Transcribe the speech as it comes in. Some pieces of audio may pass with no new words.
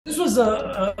This was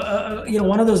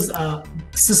one of those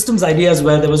systems ideas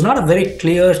where there was not a very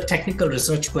clear technical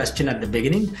research question at the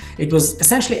beginning. It was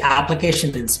essentially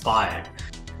application inspired.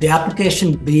 The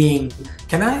application being,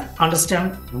 can I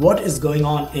understand what is going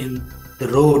on in the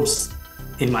roads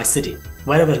in my city,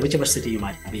 whichever city you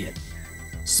might be in?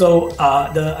 So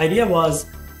the idea was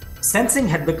sensing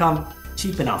had become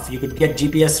cheap enough. You could get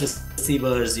GPS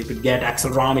receivers, you could get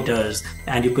accelerometers,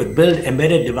 and you could build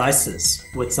embedded devices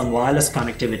with some wireless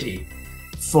connectivity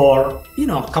for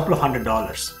a couple of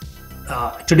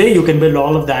 $100. Today you can build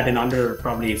all of that in under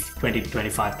probably $20,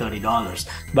 $25, $30.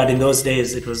 But in those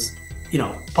days it was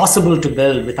possible to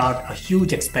build without a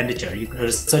huge expenditure. A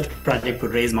research project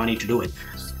could raise money to do it.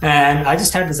 And I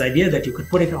just had this idea that you could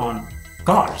put it on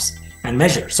cars and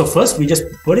measure. So first we just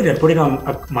put it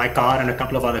on my car and a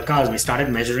couple of other cars. We started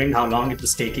measuring how long it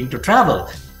was taking to travel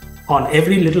on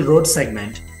every little road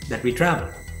segment that we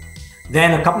traveled.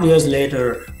 Then a couple of years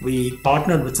later, we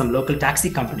partnered with some local taxi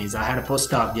companies. I had a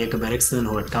postdoc, Jacob Erickson,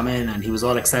 who had come in and he was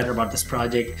all excited about this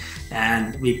project.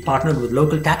 And we partnered with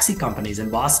local taxi companies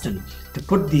in Boston to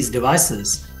put these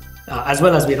devices, as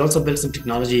well as we had also built some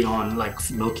technology on like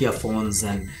Nokia phones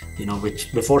and,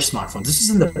 which before smartphones. This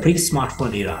is in the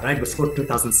pre-smartphone era, right? Before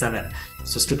 2007.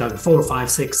 This was 2004,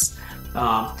 5, 6.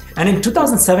 And in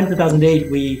 2007,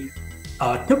 2008, we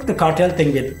took the CarTel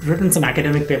thing. We had written some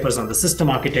academic papers on the system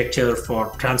architecture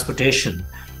for transportation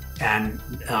and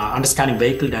understanding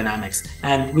vehicle dynamics.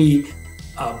 And we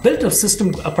built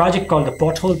a project called the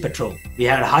Pothole Patrol. We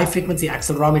had a high frequency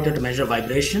accelerometer to measure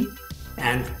vibration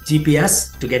and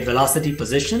GPS to get velocity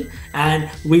position.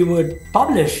 And we would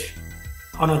publish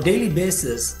on a daily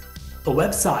basis a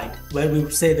website where we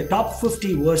would say the top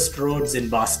 50 worst roads in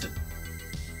Boston,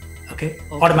 okay.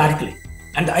 Automatically.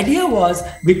 And the idea was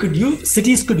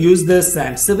cities could use this,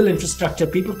 and civil infrastructure,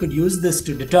 people could use this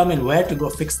to determine where to go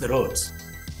fix the roads.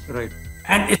 Right.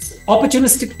 And it's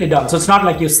opportunistically done. So it's not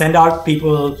like you send out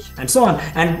people and so on.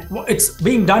 And it's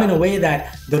being done in a way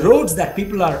that the roads that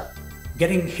people are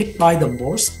getting hit by the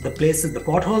most, the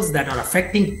potholes that are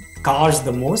affecting cars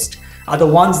the most, are the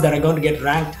ones that are going to get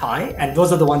ranked high. And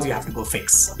those are the ones you have to go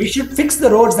fix. You should fix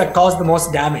the roads that cause the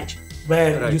most damage,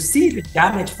 where you see the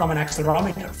damage from an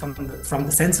accelerometer, from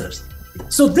the sensors.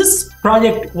 So this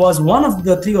project was one of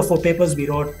the 3 or 4 papers we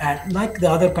wrote, and like the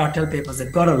other CarTel papers,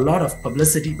 it got a lot of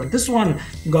publicity, but this one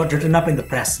got written up in the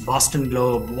press. Boston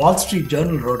Globe, Wall Street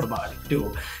Journal wrote about it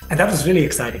too. And that was really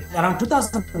exciting. Around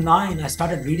 2009, I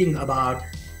started reading about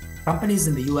companies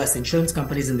in the US, insurance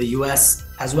companies in the US,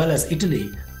 as well as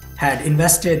Italy, had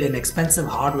invested in expensive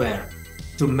hardware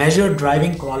to measure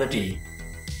driving quality,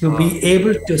 to be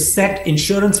able to set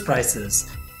insurance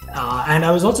prices. And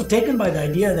I was also taken by the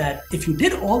idea that if you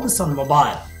did all this on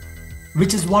mobile,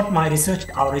 which is what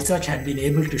our research had been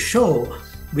able to show,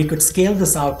 we could scale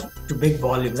this out to big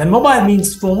volumes. And mobile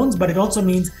means phones, but it also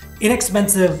means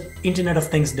inexpensive Internet of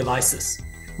Things devices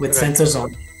with sensors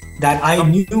on that. I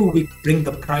knew we could bring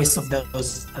the price of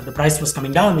those, the price was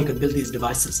coming down, we could build these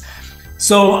devices.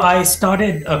 So I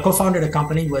co-founded a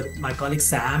company with my colleague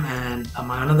Sam and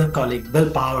my another colleague,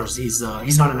 Bill Powers. He's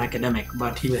not an academic,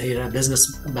 but he had a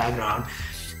business background.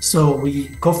 So we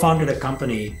co-founded a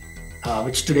company,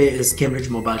 which today is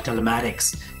Cambridge Mobile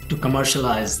Telematics, to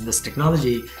commercialize this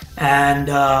technology.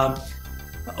 And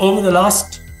over the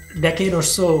last decade or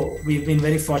so, we've been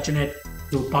very fortunate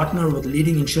to partner with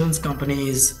leading insurance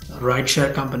companies,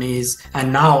 rideshare companies,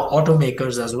 and now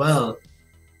automakers as well,